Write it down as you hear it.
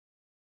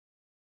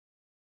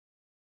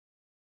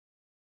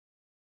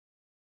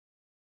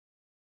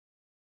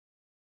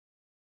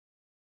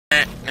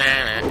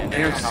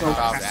They're so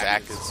fast.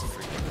 Zach is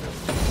freaking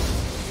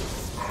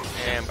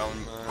good. And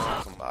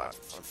I'll come bot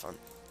for fun.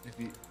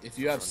 If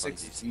you have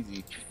 6, it's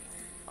easy.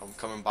 I'm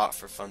coming bot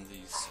for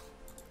funsies.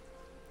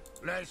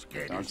 Let's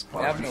get They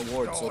have no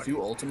ward, so if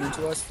you ult them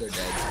into us, they're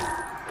dead.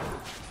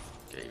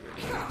 Get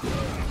ready.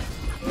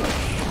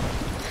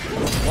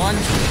 One.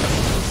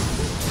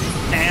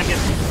 Damn it.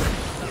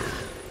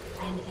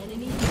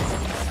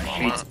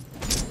 Mama.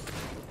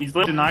 He's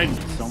lit denied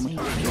so much.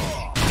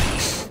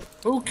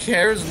 Who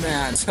cares,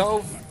 man?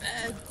 So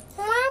bad.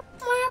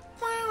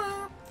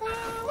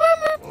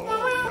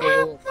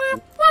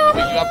 Wait,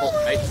 you got ult,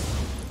 right?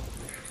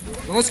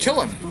 Then let's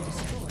kill him.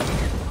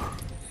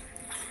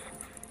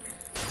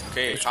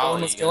 Okay,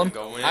 Let's kill him.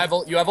 Go in. I have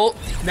ult. You have ult?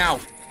 Now.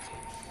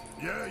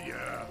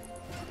 Yeah.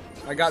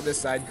 I got this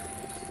side.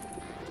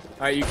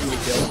 Alright, you can get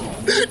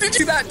killed. Did you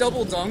see that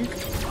double dunk?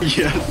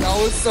 Yeah. That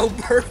was so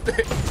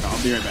perfect.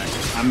 I'll be right back.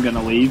 I'm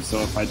gonna leave, so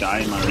if I die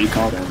in my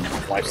recall, then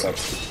life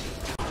sucks.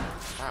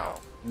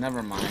 Wow.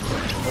 Never mind.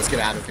 Let's get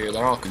out of here.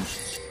 They're all I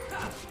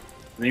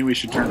think we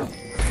should turn them.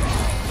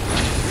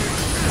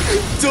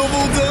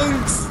 double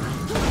dunks!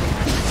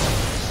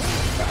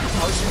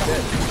 How's she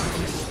dead?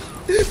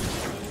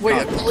 Wait,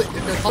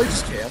 did they probably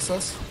just KS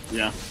us?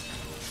 Yeah.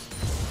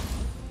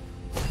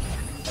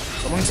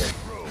 Someone's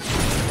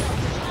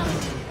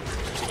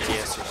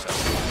Yes, yourself.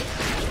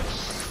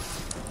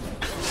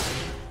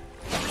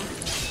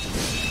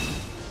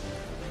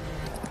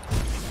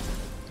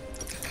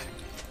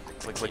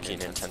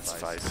 Clicking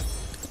intensifies.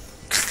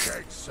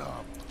 Take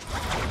some.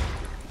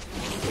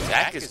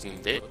 Zach is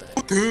being dead.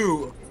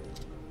 Who?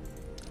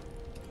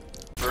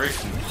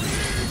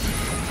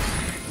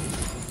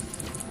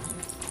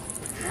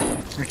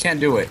 I can't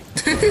do it.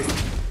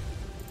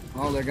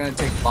 Oh, they're gonna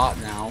take bot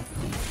now.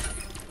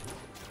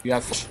 You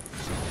have.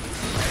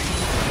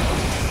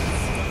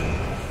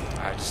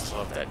 I just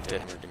love that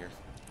dead Merdinger.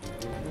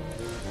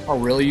 Oh,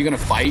 really? You gonna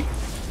fight?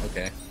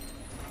 Okay.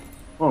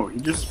 Whoa, he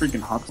just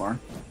freaking hotbar.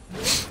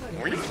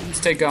 Let's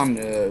take on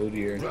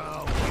Udyr.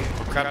 Oh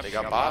crap, they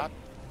got bot.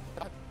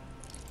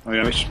 Oh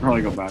yeah, we should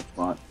probably go back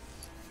bot.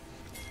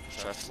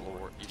 Trash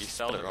lord. You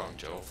spelled it wrong,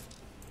 Joe.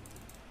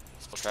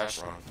 Spell trash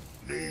wrong.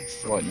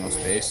 What? No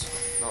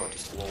space? No,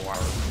 just low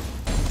wire.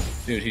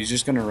 Dude, he's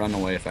just gonna run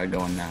away if I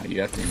go in now.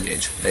 You have to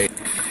engage. Hey.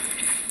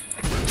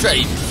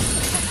 Trade!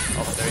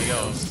 Oh, there he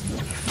goes.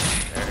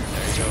 There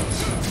he goes.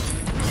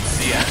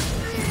 See ya.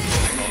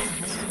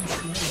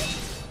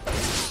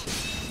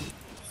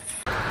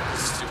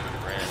 Stupid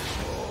brand.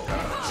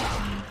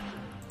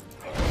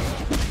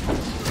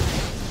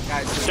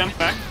 Guys, Jump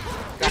back.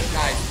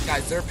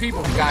 guys, there are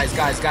people. Guys,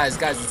 let's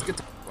get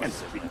the.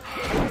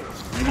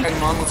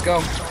 Come on, let's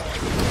go.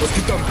 Let's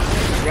get them.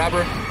 Grab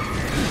her.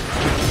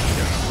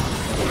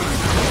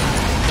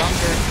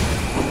 Dunker.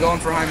 I'm going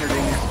for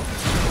Heimerdinger.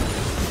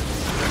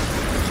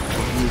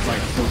 He's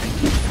like so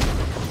tanky.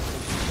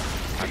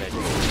 I bet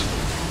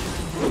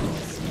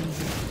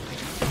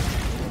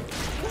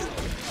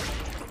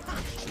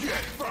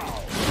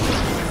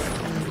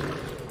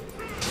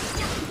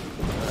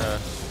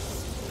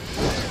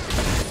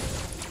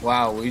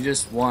Wow, we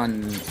just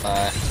won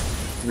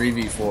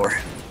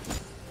 3v4.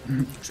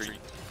 Tree.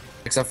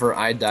 Except for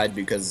I died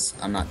because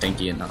I'm not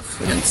tanky enough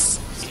against.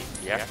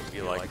 You have to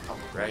be like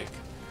Greg.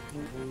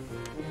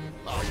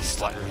 Oh, you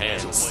slap your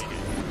hands.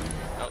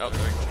 Oh, there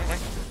you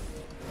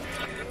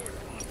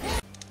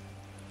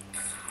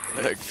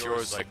go. Like,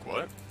 Fjord's like,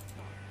 what?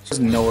 There's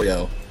nowhere to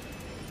go.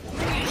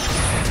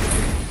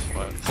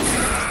 What?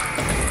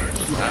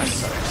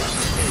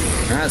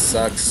 That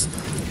sucks.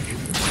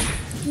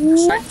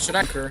 Should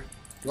I cur?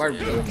 Do I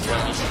really?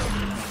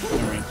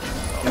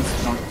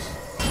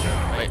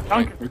 Wait,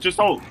 Dunk, just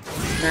hold. Nah.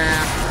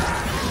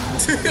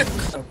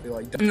 I don't feel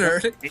like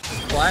nerd.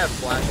 Well, I have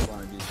flash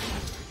on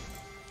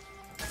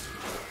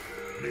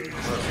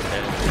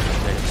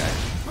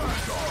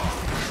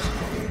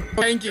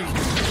Tanky.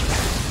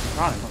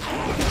 God,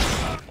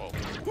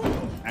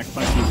 act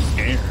like he was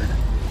scared.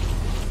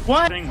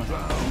 What? Thing was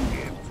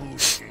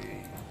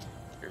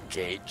your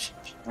gauge.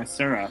 my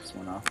Seraphs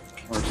went off.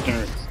 Or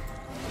Stars.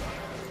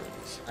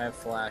 I have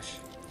flash.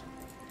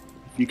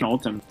 If you can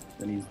ult him,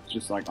 then he's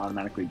just like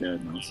automatically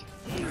dead.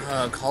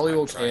 Kali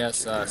will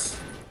KS us.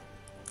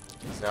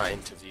 He's not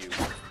into view.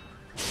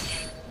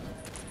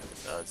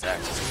 Zach.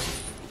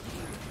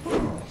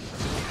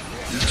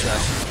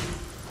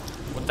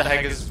 What the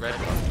heck is red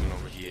buff doing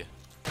over here?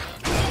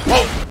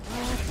 Whoa!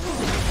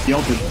 He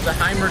ulted. The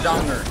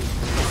Heimerdinger.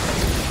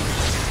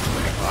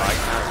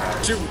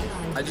 Oh, Shoot!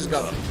 I just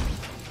got.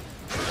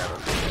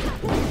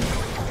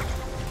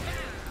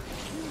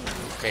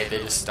 okay, they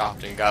just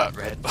stopped and got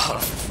red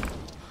buff.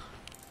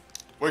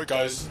 Wait,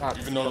 guys.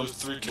 Even though there's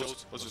 3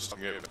 kills, let's just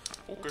get it.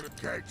 Okay.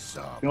 Take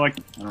some. I feel like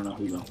I don't know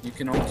who though. You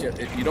can only kill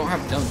if you don't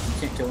have dunk.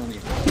 You can't kill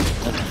anything.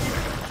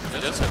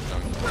 It does have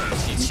dunk.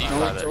 You see No,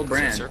 by it's that all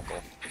brand.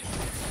 circle.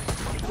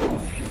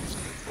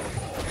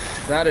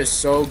 That is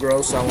so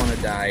gross. I want to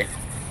die.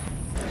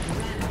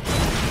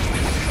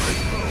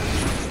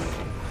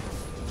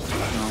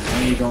 No, why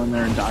don't you go in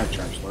there and dive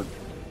trash, Lord?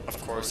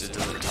 Of course it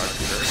doesn't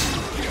target her.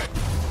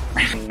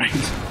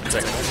 It's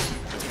like,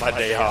 it's my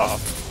day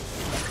off.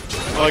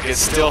 Look, it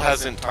still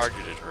hasn't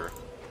targeted her.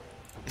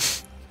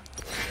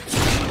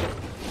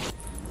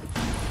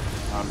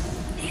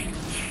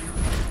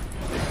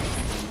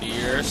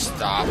 Dear,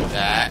 stop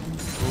that.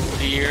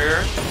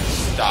 Dear,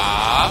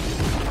 stop.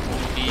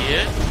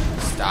 Dear,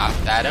 stop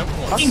that at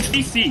once. Fucking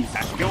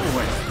CCs, go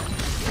away.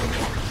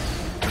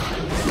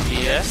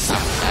 Dear,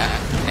 stop that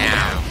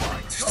now.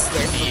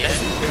 Dear.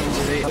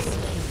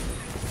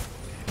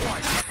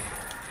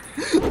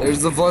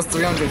 There's the plus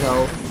 300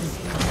 health.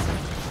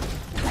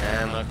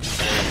 And look,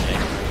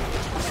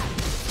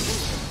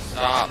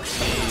 stop,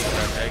 please, I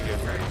beg you,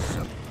 friend.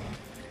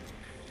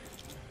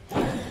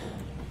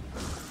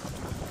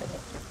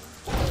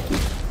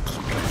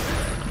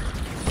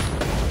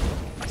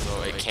 So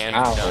it can be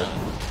done.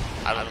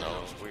 I don't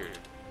know, it's weird.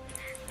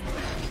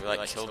 We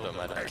like killed them,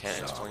 I can't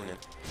explain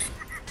it.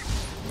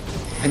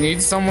 I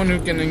need someone who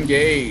can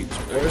engage.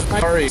 Where's my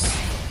darius?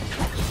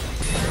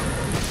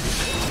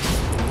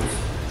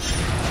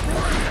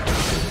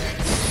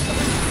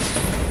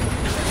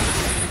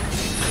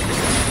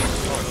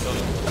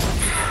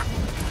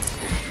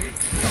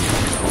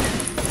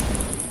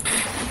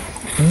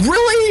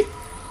 Really?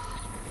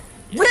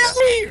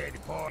 Really?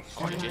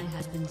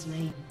 Has been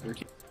slain.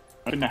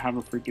 I didn't have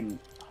a freaking.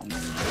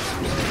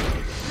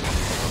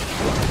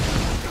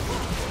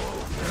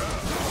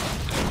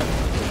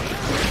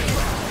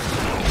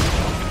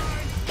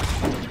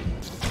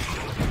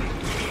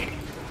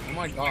 Oh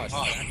my gosh,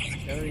 I'm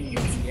carrying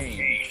this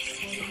game.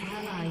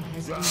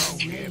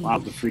 Wow,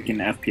 the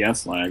freaking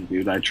FPS lag,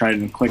 dude. I tried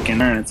to click in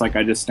there and it's like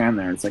I just stand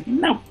there. It's like,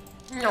 no.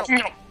 No.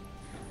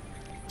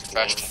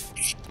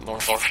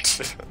 Lord. She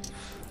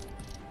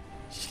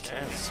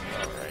can't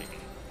smell right.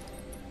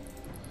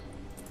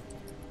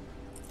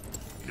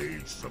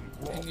 Need some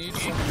I grub. need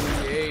some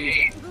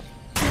engage.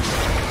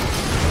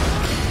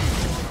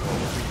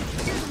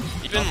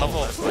 Even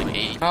level like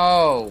 8.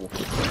 No.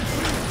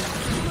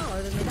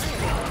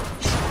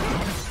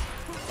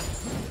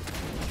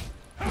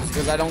 It's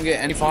because I don't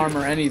get any farm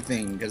or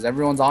anything, because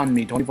everyone's on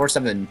me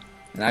 24/7,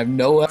 and I have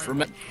no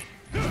effort.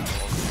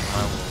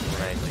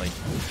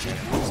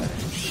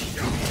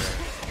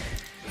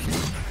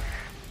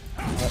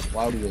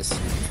 Why do this?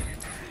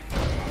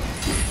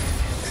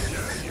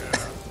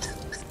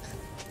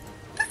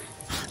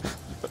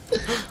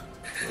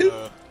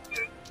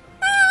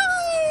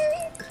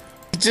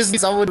 Just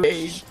someone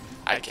engage.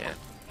 I can't.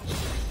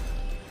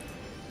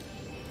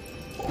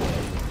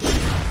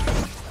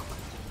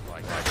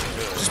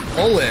 Just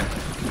pull it.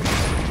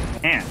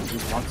 Man, he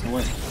just walks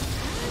away.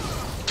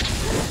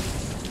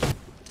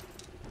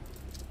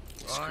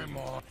 I'm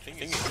on. I think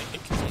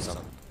he's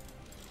on.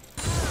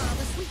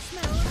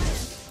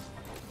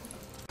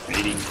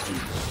 Baiting.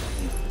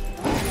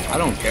 I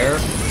don't care.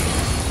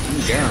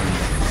 I'm garen.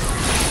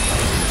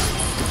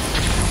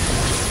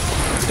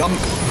 Dump.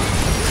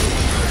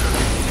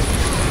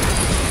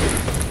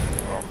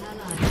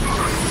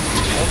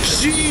 Oh,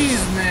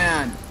 jeez,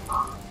 man.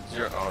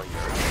 You're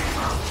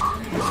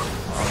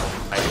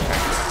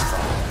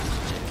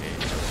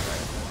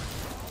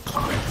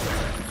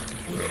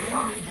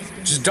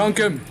Just dunk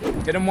him.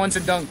 Hit him once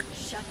and dunk.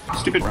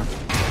 Stupid run.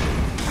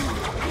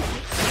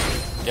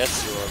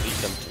 Yes, you will lead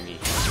them to me.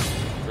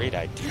 Great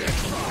idea.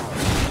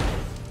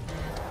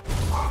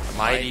 The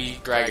mighty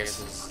Gragas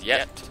is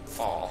yet to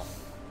fall.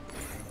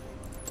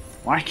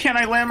 Why can't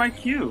I land my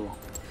Q?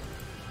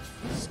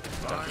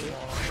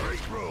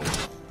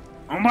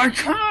 Oh my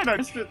god, I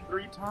missed it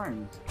 3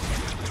 times. Look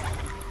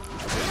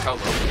how low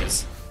he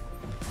is.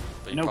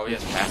 But he Nope. probably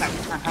has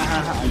passive.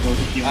 I go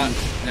to Q.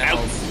 Now.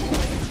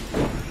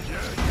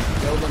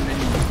 Kill the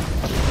minion.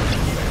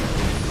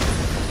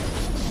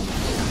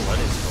 What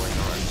is going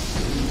on?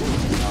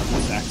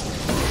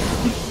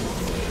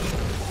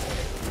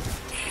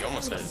 He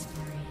almost said.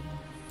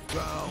 An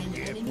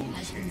enemy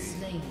has been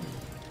slain.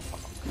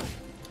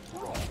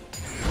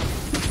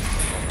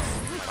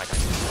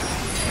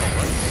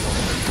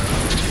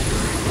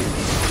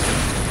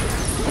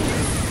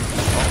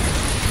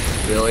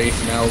 Really,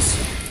 Nels?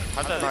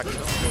 How'd that not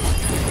kill?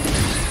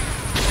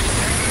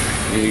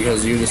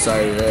 Because you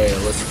decided, hey,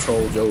 let's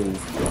troll Jove. I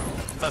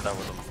thought that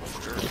was a full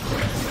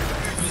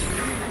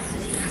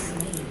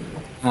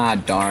Ah,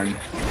 darn.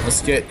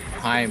 Let's get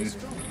Heim. An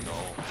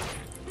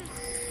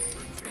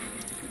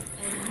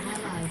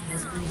ally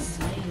has been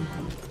slain.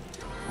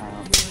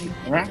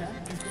 Alright.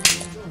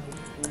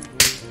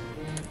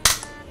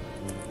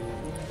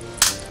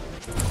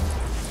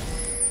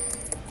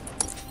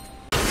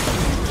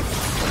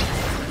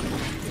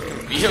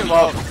 Beat him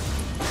up! Oh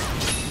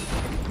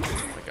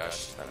my gosh,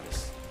 I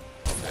missed.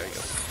 Oh, there you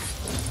go.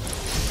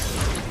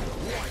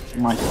 Oh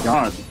my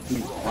god, the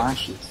thing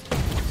flashes.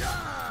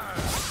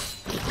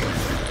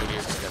 Maybe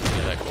it's gonna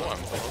be like, oh,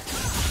 I'm full.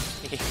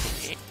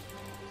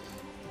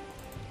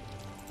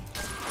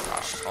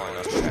 Gosh, calling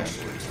up trash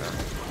words now.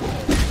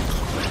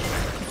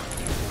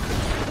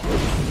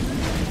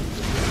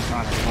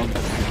 God, I love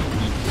that.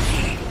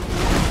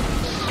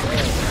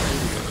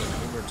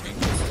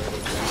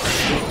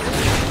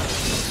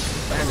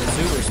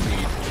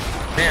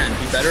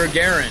 better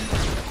Garen.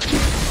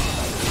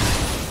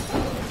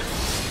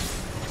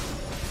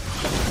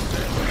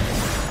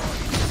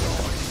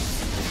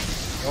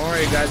 Don't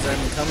worry, guys.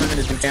 I'm coming in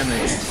to do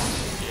damage.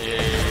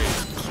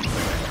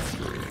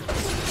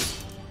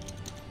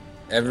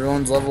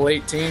 Everyone's level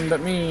 18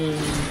 but me.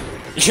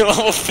 You're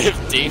level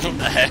 15, what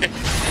the heck?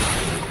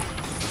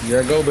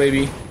 Here I go,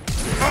 baby.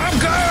 I'm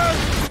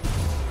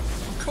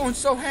going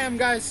so ham,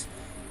 guys.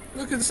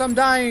 Look at this, I'm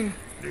dying.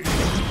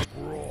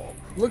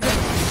 Look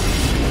at...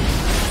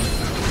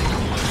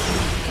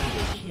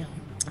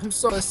 I'm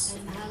so... An ally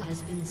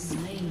has been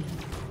slain.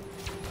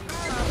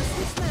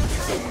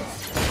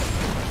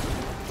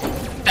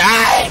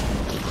 Die!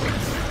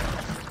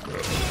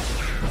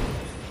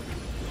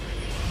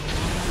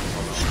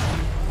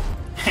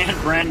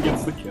 And Brand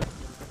gets the kill.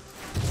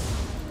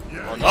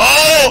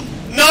 Oh,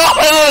 no!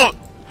 No!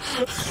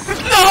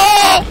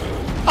 No!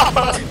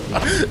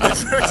 The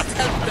first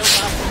step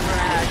built off the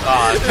rag.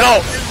 No!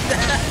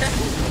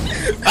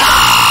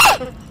 Ah!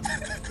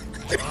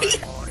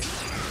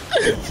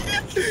 I'm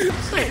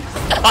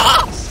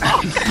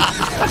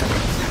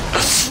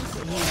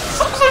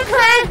so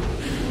great!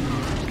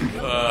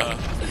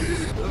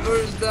 The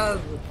first step.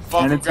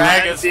 And it's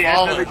right at Gragas the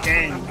end of the fallen.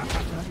 game.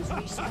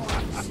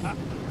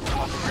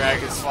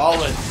 Gragas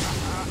fallen.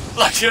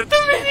 Look at the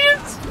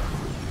minions!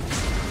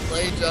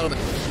 Ladies and gentlemen,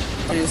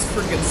 this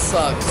freaking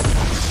sucks.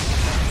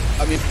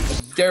 I mean,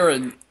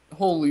 Garen,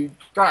 holy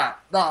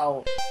crap,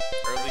 no.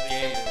 Early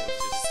game, it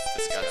was just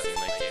disgusting.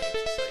 Late game, it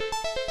was just like...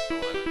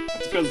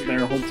 That's because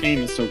their whole team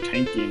is so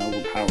tanky and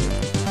overpowered.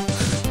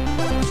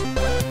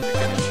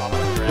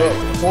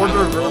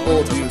 Hoarder verbal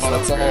abuse,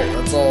 that's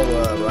all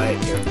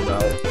Riot cares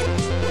about.